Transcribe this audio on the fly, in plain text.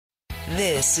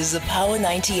This is a Power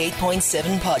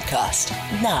 98.7 podcast.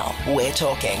 Now we're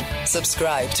talking.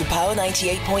 Subscribe to Power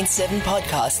 98.7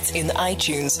 podcasts in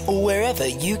iTunes or wherever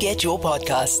you get your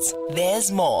podcasts.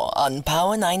 There's more on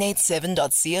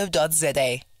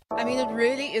power987.co.za. I mean, it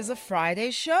really is a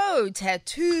Friday show.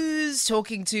 Tattoos,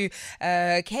 talking to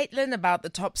Caitlin about the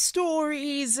top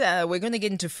stories. We're going to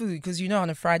get into food because, you know, on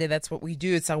a Friday, that's what we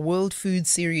do. It's our World Food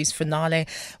Series finale.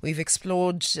 We've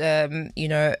explored,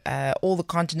 all the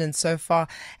continents so far.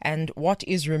 And what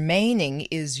is remaining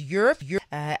is Europe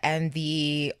and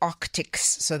the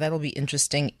Arctics. So that'll be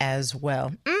interesting as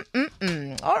well.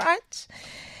 All right.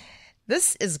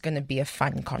 This is going to be a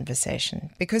fun conversation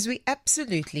because we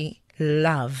absolutely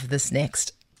love this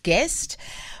next guest.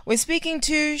 We're speaking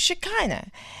to Shekhinah.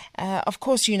 Of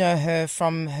course, you know her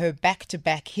from her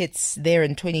back-to-back hits there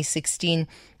in 2016,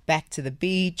 Back to the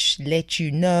Beach, Let You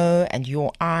Know, and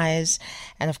Your Eyes.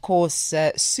 And of course,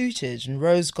 Suited and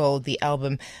Rose Gold, the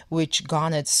album, which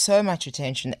garnered so much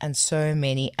attention and so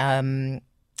many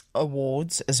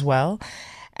awards as well.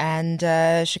 And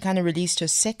Shekhinah released her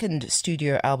second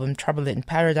studio album, Trouble in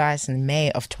Paradise, in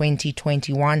May of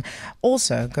 2021,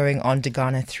 also going on to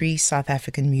garner 3 South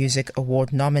African Music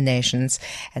Award nominations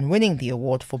and winning the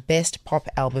award for Best Pop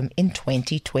Album in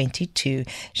 2022.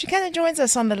 Shekhinah joins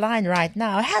us on the line right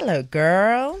now. Hello,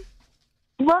 girl.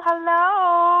 Well,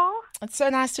 hello. It's so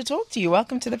nice to talk to you.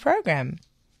 Welcome to the program.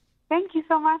 Thank you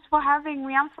so much for having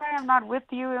me. I'm sorry I'm not with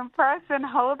you in person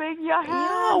holding your hand.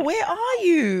 Yeah, where are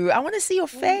you? I want to see your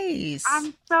face.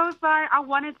 I'm so sorry. I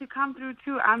wanted to come through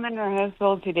too. I'm in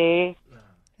rehearsal today.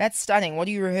 That's stunning. What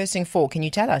are you rehearsing for? Can you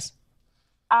tell us?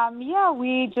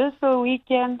 We just for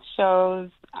weekend shows.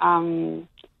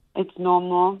 It's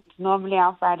normal. It's normally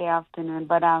our Friday afternoon,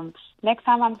 but next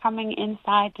time I'm coming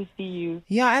inside to see you.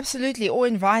 Yeah, absolutely. Or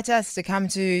invite us to come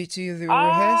to the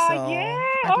rehearsal. Yeah.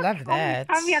 I'd love that.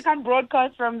 Come here. I can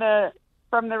broadcast from the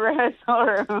rehearsal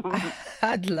room.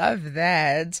 I'd love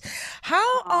that.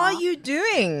 How are you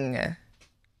doing?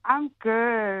 I'm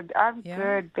good. I'm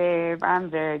good, babe. I'm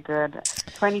very good.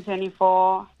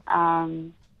 2024.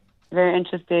 Very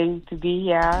interesting to be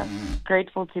here.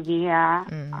 Grateful to be here.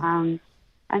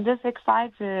 I'm just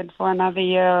excited for another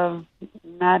year of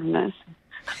madness.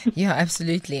 Yeah,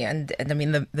 absolutely. And I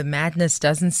mean, the madness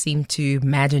doesn't seem to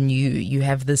madden you. You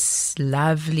have this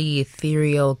lovely,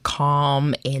 ethereal,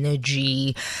 calm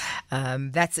energy.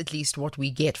 That's at least what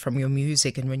we get from your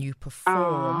music and when you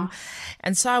perform.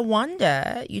 And so I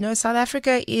wonder, South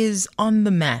Africa is on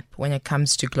the map when it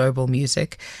comes to global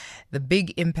music. The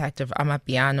big impact of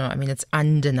Amapiano, I mean, it's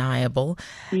undeniable.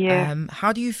 Yeah.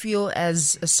 How do you feel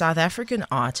as a South African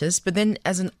artist, but then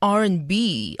as an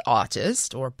R&B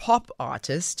artist or pop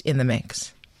artist in the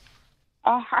mix?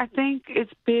 I think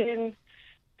it's been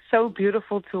so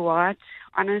beautiful to watch.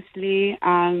 Honestly,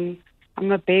 I'm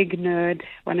a big nerd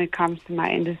when it comes to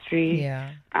my industry.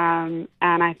 Yeah. And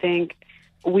I think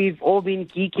we've all been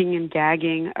geeking and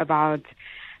gagging about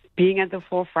being at the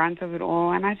forefront of it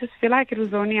all. And I just feel like it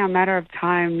was only a matter of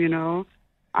time,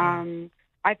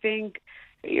 I think,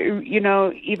 even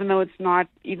though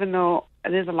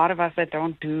there's a lot of us that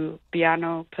don't do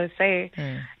piano per se,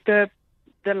 the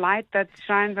light that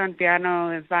shines on piano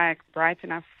is like bright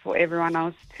enough for everyone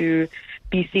else to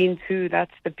be seen too.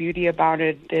 That's the beauty about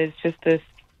it. There's just this,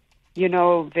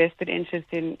 vested interest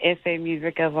in SA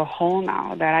music as a whole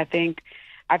now that I think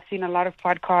I've seen a lot of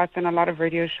podcasts and a lot of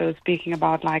radio shows speaking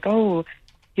about like,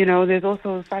 there's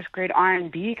also such great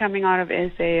R&B coming out of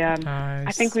SA. Nice.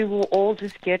 I think we will all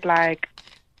just get like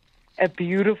a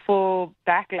beautiful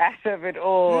backlash of it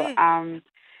all.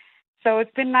 So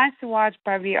it's been nice to watch,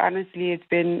 Bobby. Honestly, it's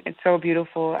so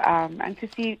beautiful. And to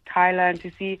see Tyler and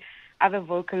to see other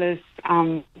vocalists,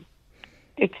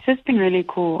 it's just been really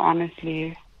cool,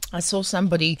 honestly. I saw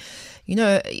somebody,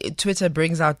 Twitter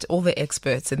brings out all the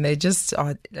experts and they just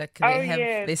are like,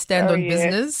 they stand on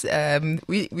business.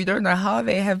 We don't know how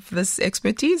they have this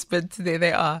expertise, but there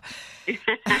they are.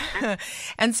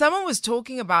 And someone was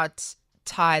talking about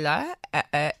Tyler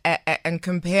and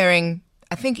comparing,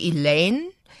 I think,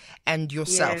 Elaine and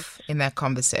yourself in that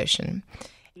conversation.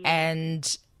 Yes.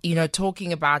 And,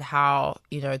 talking about how,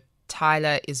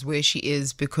 Tyler is where she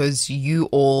is because you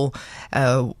all,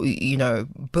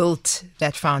 built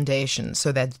that foundation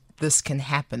so that this can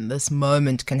happen, this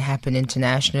moment can happen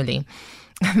internationally.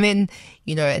 And then,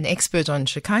 an expert on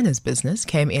Shekhinah's business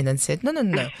came in and said, no.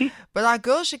 But our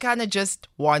girl Shekhinah just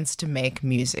wants to make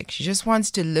music. She just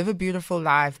wants to live a beautiful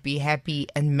life, be happy,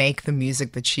 and make the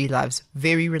music that she loves.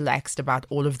 Very relaxed about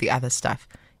all of the other stuff.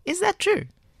 Is that true?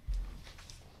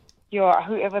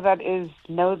 Whoever that is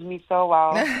knows me so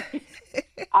well. That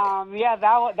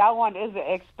one is an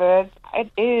expert.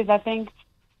 it is. I think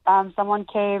someone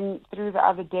came through the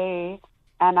other day,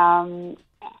 and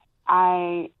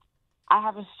I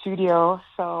have a studio,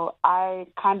 so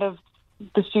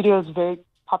the studio is very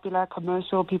popular,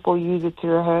 commercial. People use it to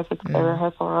rehearse. It's a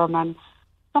rehearsal room, and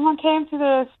someone came to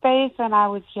the space, and I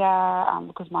was here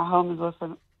because my home is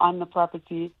also on the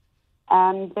property,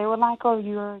 and they were like, "Oh,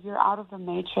 you're out of the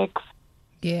matrix."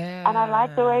 Yeah. And I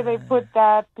like the way they put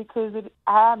that because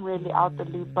I am really out the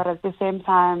loop, but at the same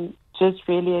time, just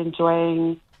really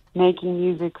enjoying making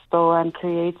music still and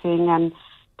creating and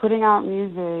putting out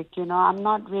music. You know,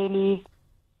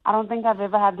 I don't think I've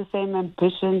ever had the same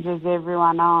ambitions as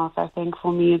everyone else. I think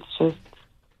for me,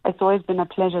 it's always been a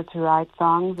pleasure to write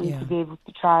songs and to be able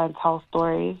to try and tell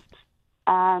stories.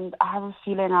 And I have a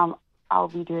feeling I'll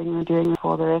be doing it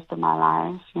for the rest of my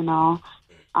life, you know.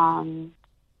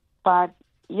 But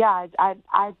yeah,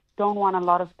 I don't want a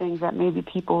lot of things that maybe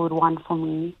people would want from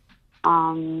me.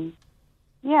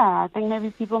 I think maybe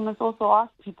people must also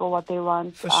ask people what they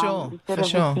want. For sure. Instead of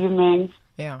assuming.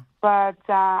 Yeah. But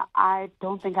I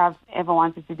don't think I've ever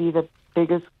wanted to be the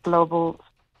biggest global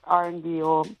R&B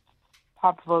or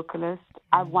pop vocalist.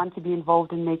 I want to be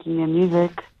involved in making their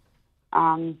music.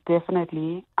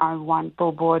 Definitely. I want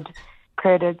Billboard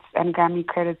credits and Grammy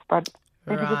credits, but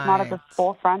maybe just not at the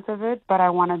forefront of it. But I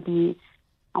want to be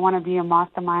a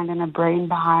mastermind and a brain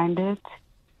behind it,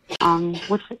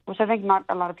 which I think not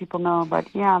a lot of people know. But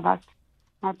yeah, that's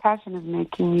my passion, is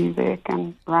making music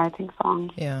and writing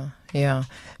songs. Yeah.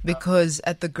 Because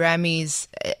at the Grammys,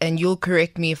 and you'll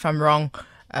correct me if I'm wrong,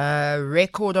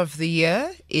 record of the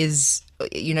year is,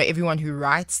 you know, everyone who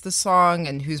writes the song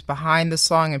and who's behind the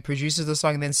song and produces the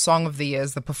song, and then song of the year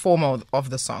is the performer of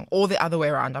the song, or the other way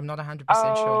around. I'm not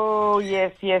 100% sure. Oh,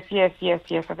 yes. I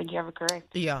think you have it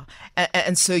correct. Yeah.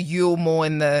 And so you're more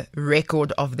in the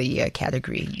record of the year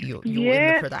category. You're in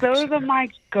the production. Those are my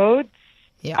goats.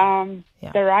 Yeah.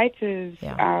 The writers,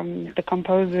 the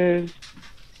composers.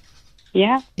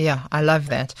 Yeah. Yeah, I love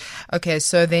that. Okay,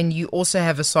 so then you also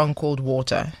have a song called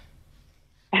Water.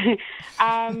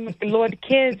 Lord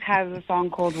Kids has a song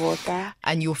called Water.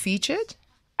 And you're featured?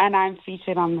 And I'm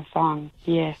featured on the song,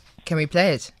 yes. Can we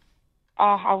play it?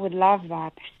 Oh, I would love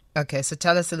that. Okay, so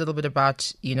tell us a little bit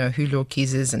about, you know, who Lord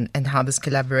Kids is and how this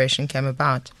collaboration came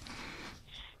about.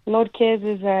 Lord Kids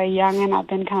is a young and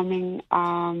up-and-coming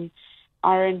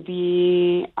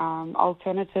R&B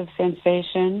alternative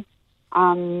sensation,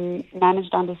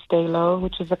 managed under Stalo,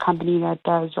 which is a company that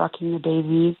does Rocking the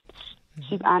Daisies.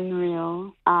 She's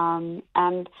unreal. And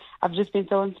I've just been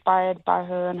so inspired by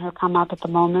her and her come up at the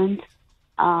moment.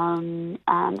 And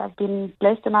I've been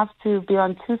blessed enough to be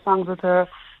on 2 songs with her.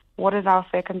 What is our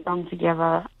second song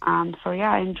together? So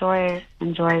yeah, enjoy.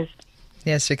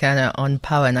 Yes, Shekhinah on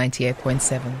Power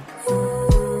 98.7.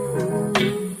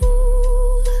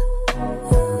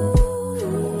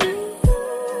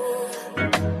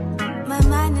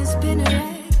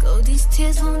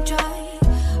 Tears won't dry.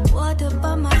 Water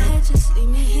by my head, just leave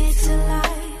me here to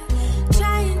lie.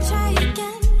 Try and try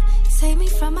again, save me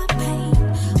from my pain.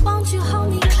 Won't you hold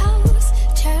me close,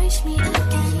 cherish me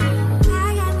again?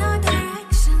 I got no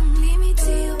direction, lead me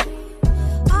to you.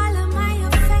 All of my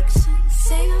affection,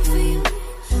 saving for you.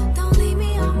 Don't leave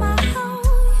me on my own.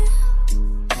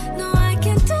 No, I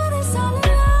can't do this all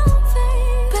alone,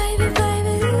 baby,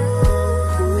 baby.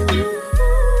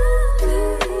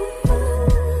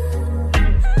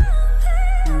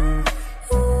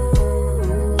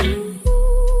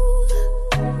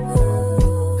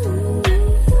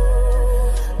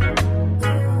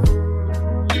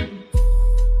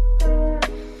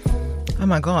 Oh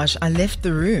my gosh, I left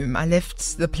the room. I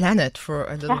left the planet for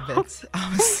a little bit. I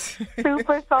was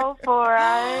Super soulful,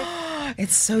 right?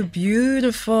 It's so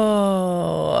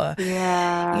beautiful.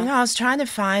 Yeah. You know, I was trying to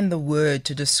find the word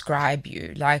to describe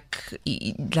you, like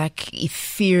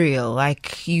ethereal,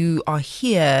 like you are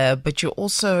here, but you're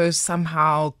also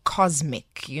somehow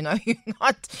cosmic, you know? You're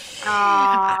not...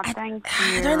 Thank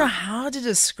you. I don't know how to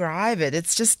describe it.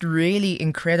 It's just really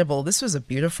incredible. This was a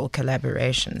beautiful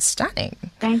collaboration. Stunning.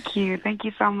 Thank you. Thank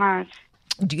you so much.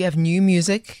 Do you have new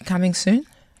music coming soon?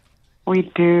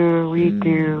 We do.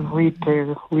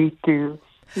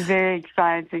 Very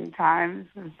exciting times.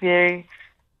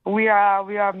 We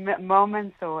are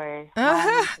moments away.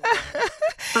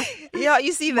 Yeah,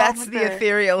 you see, that's the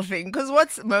ethereal thing. Because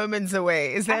what's moments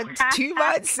away? Is that 2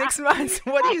 months, 6 months?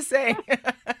 What are you saying?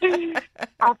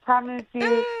 I promise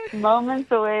you,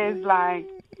 moments away is like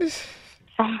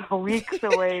weeks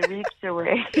away.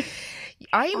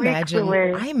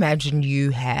 I imagine you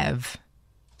have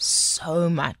so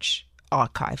much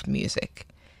archived music.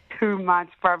 Too much,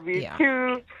 probably.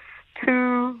 Yeah.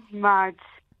 Too much.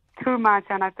 too much,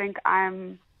 and I think I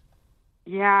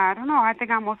don't know. I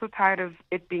think I'm also tired of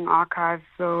it being archived.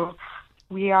 So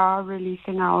we are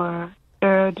releasing our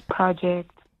third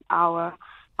project. I'm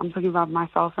talking about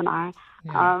myself and I.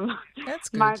 Yeah. That's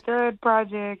good. My third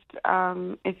project.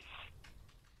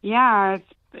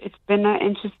 It's been an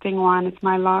interesting one. It's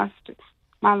my last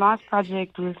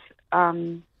project with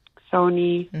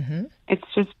Sony. Mm-hmm.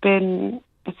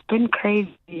 It's been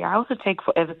crazy. I also take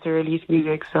forever to release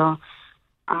music, so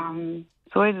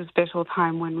it's always a special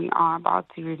time when we are about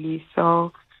to release.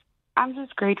 So I'm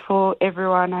just grateful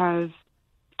everyone has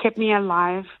kept me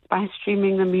alive by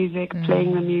streaming the music,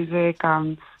 playing the music,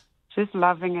 just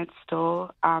loving it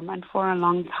still, and for a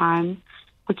long time,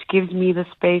 which gives me the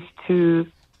space to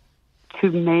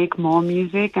make more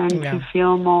music and to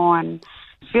feel more and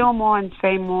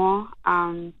say more,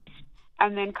 and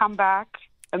then come back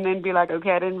and then be like,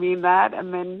 okay, I didn't mean that,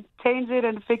 and then change it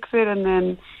and fix it, and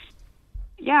then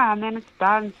it's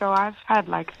done. So I've had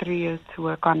like 3 years to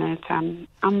work on it, and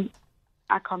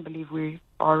I can't believe we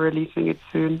are releasing it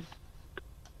soon.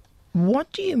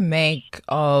 What do you make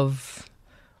of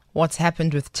what's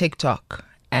happened with TikTok?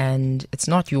 And it's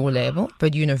not your label,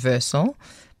 but Universal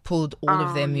pulled all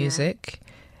of their music.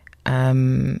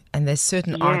 And there's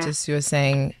certain artists who are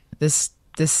saying this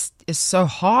is so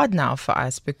hard now for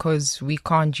us because we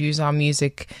can't use our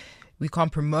music, we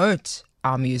can't promote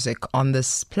our music on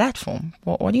this platform.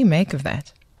 What do you make of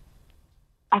that?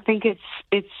 I think it's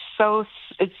so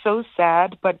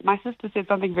sad. But my sister said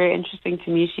something very interesting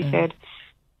to me. She said,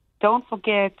 "Don't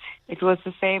forget, it was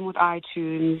the same with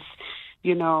iTunes.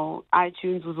 You know,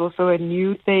 iTunes was also a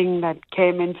new thing that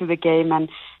came into the game and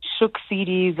shook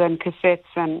CDs and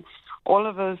cassettes and all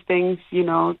of those things.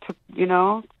 Killed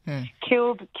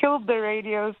the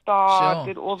radio star,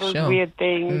 did all those weird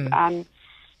things, and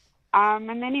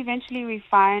then eventually we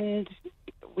find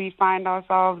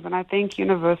ourselves, and I think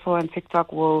Universal and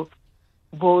TikTok will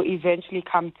eventually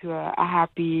come to a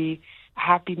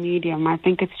happy medium. I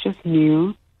think it's just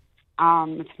new.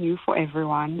 It's new for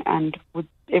everyone, and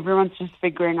everyone's just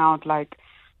figuring out like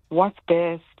what's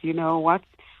best,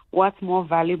 what's more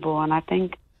valuable. And I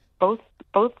think both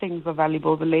things are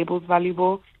valuable. The label's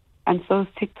valuable, and so is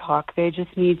TikTok. They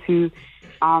just need to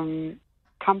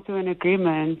come to an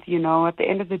agreement. At the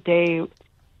end of the day,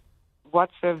 what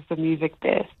serves the music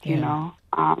best, you know?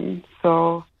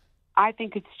 So I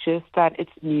think it's just that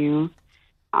it's new,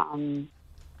 and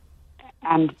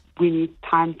we need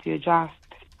time to adjust.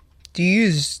 Do you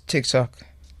use TikTok?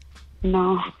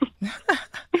 No.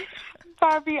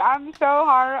 Barbie, I'm so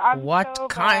hard. What so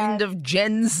kind bad. of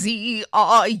Gen Z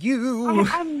are you?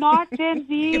 I'm not Gen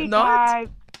Z, You're not? guys.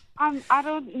 I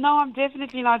don't know. I'm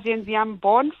definitely not Gen Z. I'm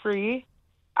born free.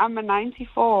 I'm a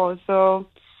 94, so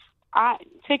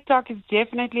TikTok is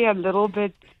definitely a little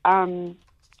bit.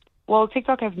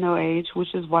 TikTok has no age,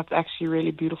 which is what's actually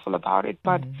really beautiful about it.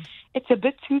 But it's a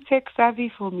bit too tech savvy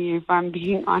for me, if I'm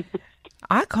being honest.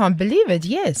 I can't believe it.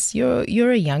 Yes,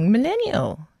 you're a young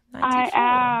millennial. 94. I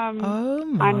am. Oh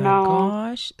my I know.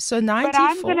 gosh. So 94. But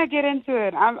I'm going to get into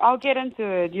it. I'll get into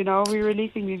it. We're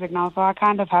releasing music now, so I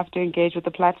kind of have to engage with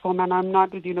the platform, and I'm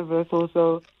not with Universal,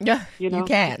 so... Yeah, you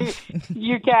can.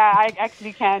 You can. I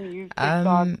actually can use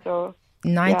TikTok, so...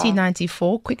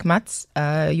 1994, quick mutts.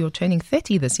 You're turning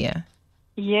 30 this year.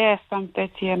 Yes, I'm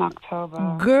 30 in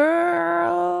October.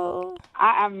 Girl.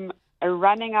 I am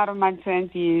running out of my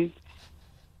 20s.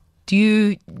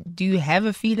 Do you have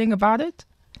a feeling about it?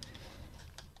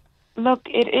 Look,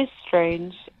 it is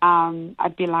strange.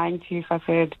 I'd be lying to you if I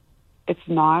said it's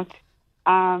not.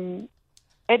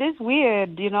 It is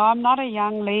weird, I'm not a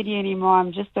young lady anymore.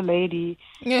 I'm just a lady.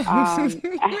 I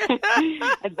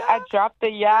dropped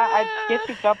I get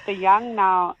to drop the young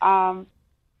now.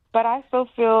 But I still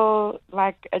feel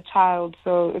like a child.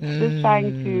 So it's just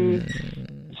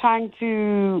trying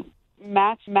to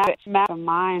match the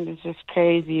mind is just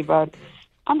crazy. But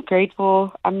I'm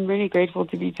grateful. I'm really grateful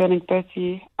to be turning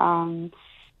 30. And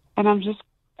I'm just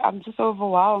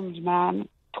overwhelmed, man.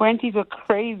 20s are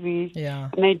crazy. Yeah.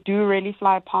 And they do really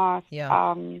fly past.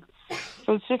 Yeah.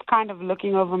 So it's just kind of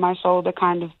looking over my shoulder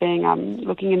kind of thing. I'm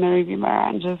looking in the rearview mirror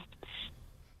and just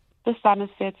the sun is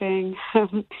setting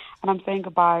and I'm saying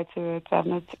goodbye to it.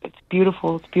 And it's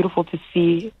beautiful. It's beautiful to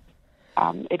see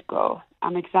it go.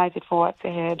 I'm excited for what's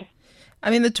ahead.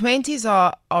 I mean, the 20s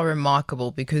are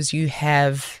remarkable because you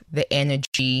have the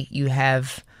energy, you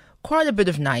have quite a bit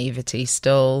of naivety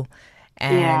still.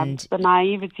 And the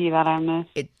naivety that I miss.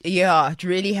 It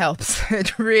really helps.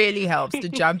 It really helps to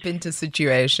jump into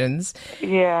situations.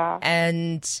 Yeah.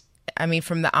 And I mean,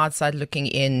 from the outside looking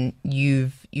in,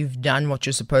 you've done what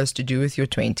you're supposed to do with your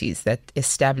 20s, that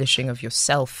establishing of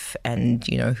yourself and,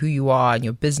 you know, who you are and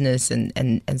your business.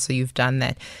 And so you've done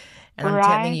that. And I'm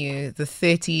telling you, the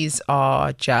 30s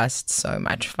are just so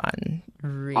much fun.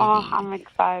 Really. Oh, I'm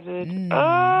excited.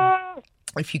 Oh.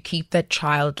 If you keep that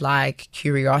childlike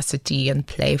curiosity and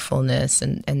playfulness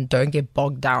and don't get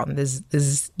bogged down,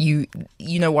 there's you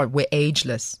know what, we're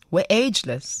ageless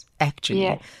actually,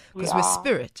 Yes, because we're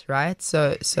spirit, right?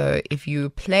 So if you're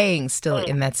playing still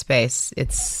in that space,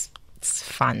 it's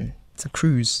fun. It's a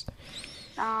cruise.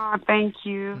 Oh, thank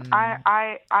you.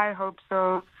 I hope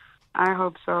so.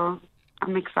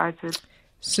 I'm excited.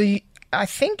 So I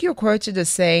think you're quoted as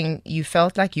saying you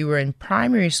felt like you were in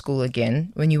primary school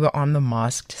again when you were on The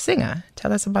Masked Singer.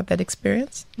 Tell us about that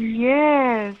experience.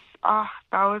 Yes. Oh,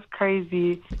 that was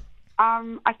crazy.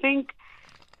 I think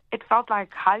it felt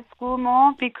like high school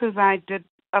more because I did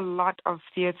a lot of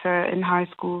theater in high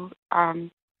school. Are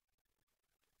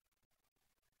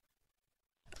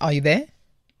you there?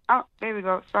 Oh, there we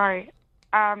go. Sorry.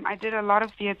 I did a lot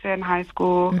of theater in high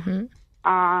school. Mm-hmm.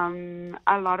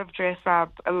 A lot of dress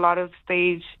up, a lot of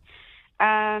stage,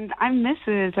 and I miss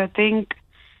it. I think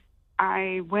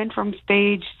I went from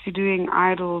stage to doing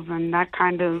idols, and that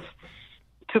kind of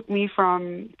took me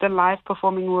from the live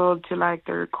performing world to like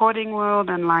the recording world,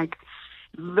 and like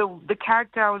the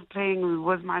character I was playing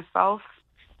was myself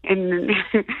in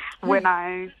when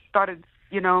I started,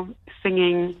 you know,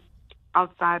 singing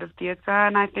outside of theater.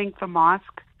 And I think The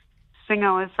Mask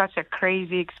Singer was such a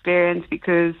crazy experience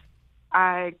because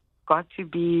I got to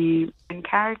be in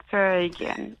character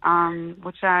again,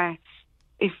 which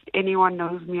if anyone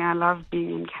knows me, I love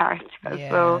being in character. Yeah.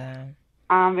 So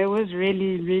it was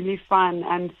really, really fun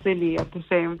and silly at the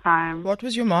same time. What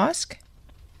was your mask?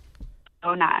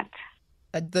 Donut.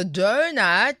 The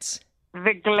donut?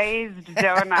 The glazed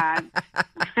donut.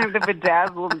 The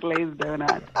bedazzled glazed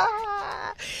donut.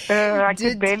 I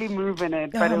could barely move in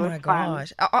it, but it was my fun.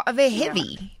 gosh. Are they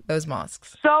heavy, those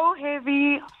masks? So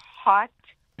heavy, hot.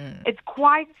 It's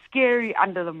quite scary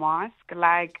under the mask.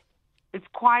 Like, it's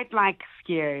quite like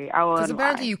scary. Because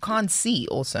apparently you can't see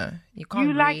also. You can't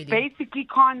You like really... basically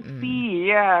can't see.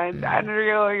 Yeah, it's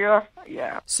unreal.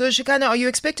 Yeah. So Shekhinah, are you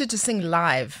expected to sing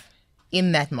live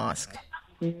in that mask?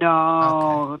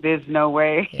 No, There's no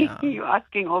way. Yeah. You're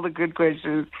asking all the good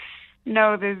questions.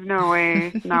 No, there's no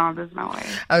way. No, there's no way.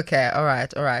 Okay, all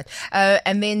right.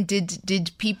 And then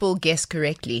did people guess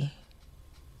correctly?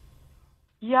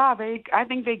 Yeah, I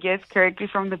think they guessed correctly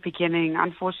from the beginning.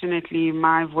 Unfortunately,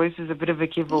 my voice is a bit of a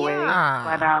giveaway. Yeah.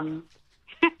 But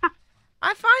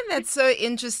I find that so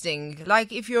interesting.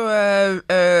 Like if you're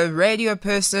a radio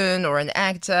person or an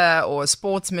actor or a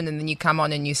sportsman and then you come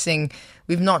on and you sing,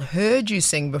 we've not heard you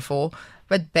sing before,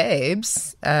 but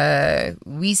babes,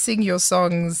 we sing your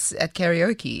songs at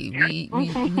karaoke.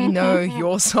 We know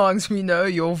your songs, we know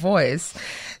your voice.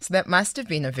 So that must have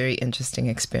been a very interesting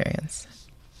experience.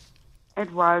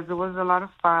 It was a lot of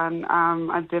fun.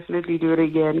 I'd definitely do it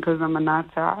again because I'm a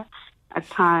nutter at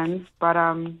times, but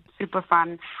super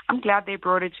fun. I'm glad they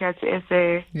brought it here to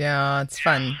SA. Yeah, it's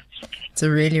fun. It's a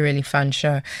really, really fun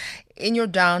show. In your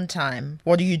downtime,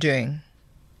 what are you doing?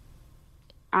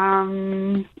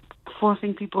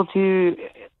 Forcing people to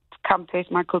come taste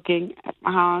my cooking at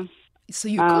my house. So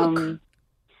you cook?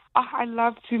 I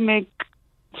love to make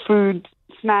food,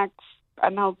 snacks,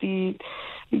 unhealthy.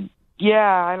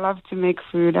 Yeah, I love to make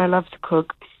food. I love to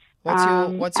cook.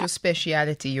 What's your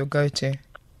speciality, your go-to?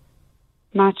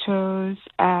 Nachos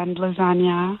and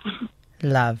lasagna.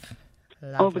 Love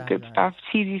All the good stuff,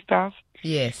 cheesy stuff.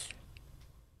 Yes.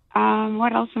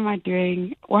 What else am I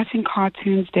doing? Watching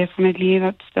cartoons, definitely.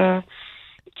 That's the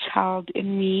child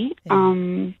in me.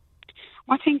 Yeah.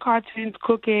 Watching cartoons,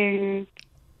 cooking,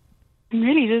 and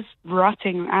really just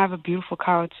rotting. I have a beautiful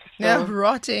couch. So. Yeah,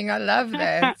 rotting. I love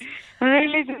that.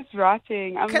 Really just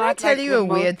rotting. Can I tell you a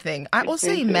weird thing? I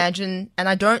also imagine, and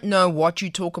I don't know what you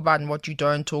talk about and what you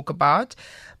don't talk about,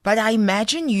 but I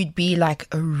imagine you'd be like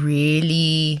a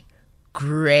really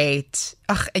great,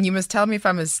 and you must tell me if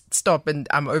I must stop and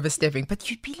I'm overstepping, but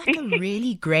you'd be like a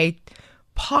really great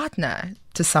partner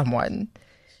to someone.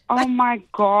 Oh my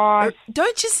gosh.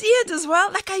 Don't you see it as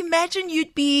well? Like I imagine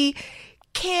you'd be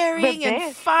caring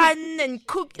and fun and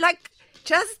cook, like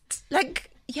just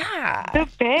like, yeah. The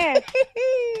best.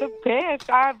 The best.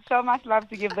 I have so much love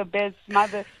to give. The best.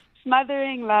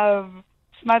 Smothering love.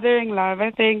 I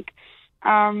think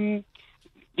I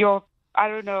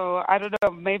don't know.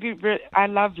 Maybe I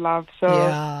love love. So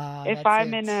yeah, if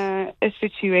I'm in a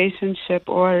situationship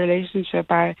or a relationship,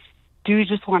 I do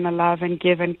just want to love and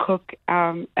give and cook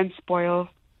and spoil.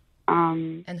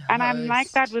 And I'm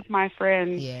like that with my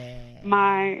friends. Yeah.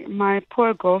 My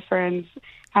poor girlfriends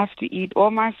have to eat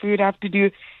all my food, have to do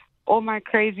all my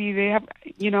crazy, they have,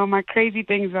 my crazy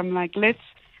things. I'm like, let's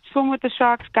swim with the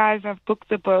sharks, guys. I've booked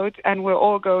the boat and we're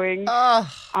all going.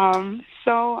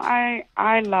 So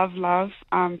I love,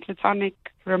 platonic,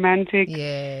 romantic,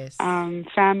 Yes.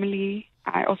 family.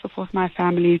 I also force my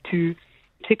family to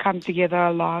come together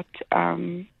a lot.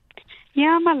 I'm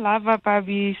a lover,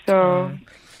 Bobby, so...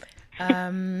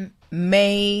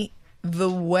 May the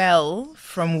well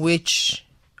from which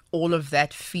all of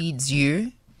that feeds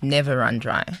you never run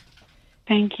dry.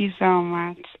 Thank you so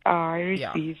much. I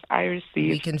receive.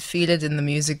 We can feel it in the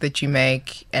music that you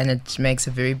make, and it makes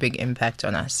a very big impact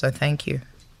on us. So thank you.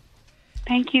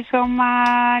 Thank you so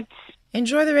much.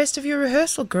 Enjoy the rest of your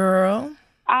rehearsal, girl.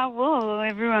 I will.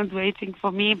 Everyone's waiting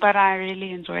for me, but I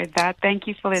really enjoyed that. Thank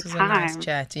you for the This was time. a nice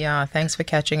chat. Yeah, thanks for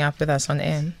catching up with us on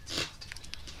air.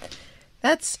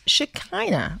 That's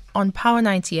Shekhinah on Power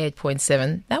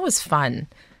 98.7. That was fun.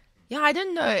 Yeah, I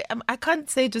don't know. I can't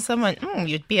say to someone,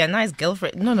 you'd be a nice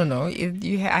girlfriend. No.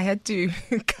 I had to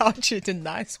couch it in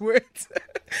nice words.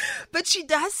 But she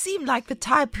does seem like the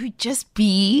type who'd just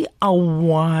be a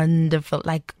wonderful,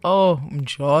 like,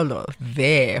 mjolo,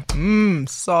 there.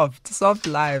 Soft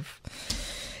life.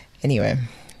 Anyway,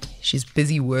 she's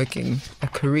busy working, a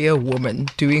career woman,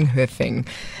 doing her thing.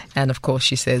 And of course,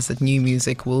 she says that new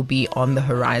music will be on the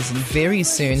horizon very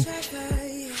soon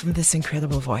from this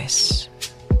incredible voice.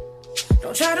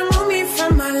 Don't try to move me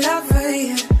from my lover,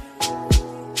 yeah.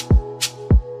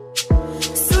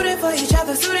 Suited for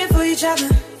each other.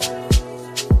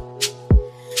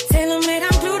 Tailor-made,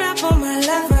 I'm glued up on my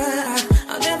lover.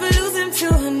 I'll never lose him to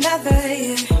another,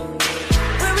 yeah.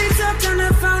 When we talked on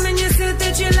the phone and you said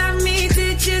that you love me,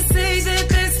 did you say that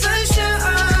that's for sure,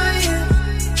 yeah?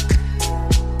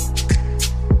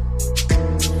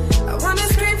 I wanna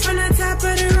scream from the top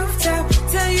of the rooftop,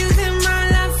 tell you that my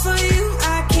love for you,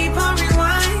 I keep on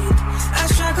rewind. I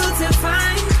struggle to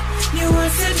find new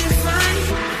words to define.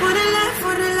 What a love,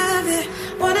 yeah.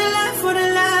 What a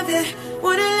love, yeah.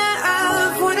 What a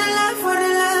love, what a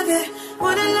love, yeah.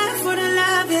 What a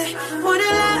love, yeah. What a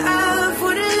love,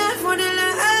 what a love, what a love.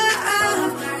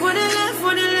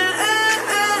 What a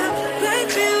love,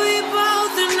 baby, we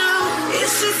both know.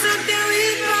 It's just something we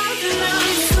both know.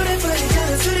 Suited for each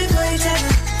other.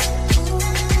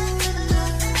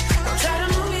 Don't try to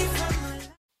move me from my...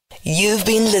 You've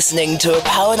been listening to a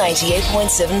Power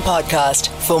 98.7 podcast.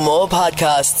 For more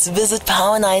podcasts, visit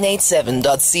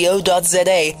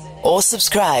power987.co.za or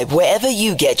subscribe wherever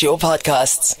you get your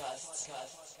podcasts.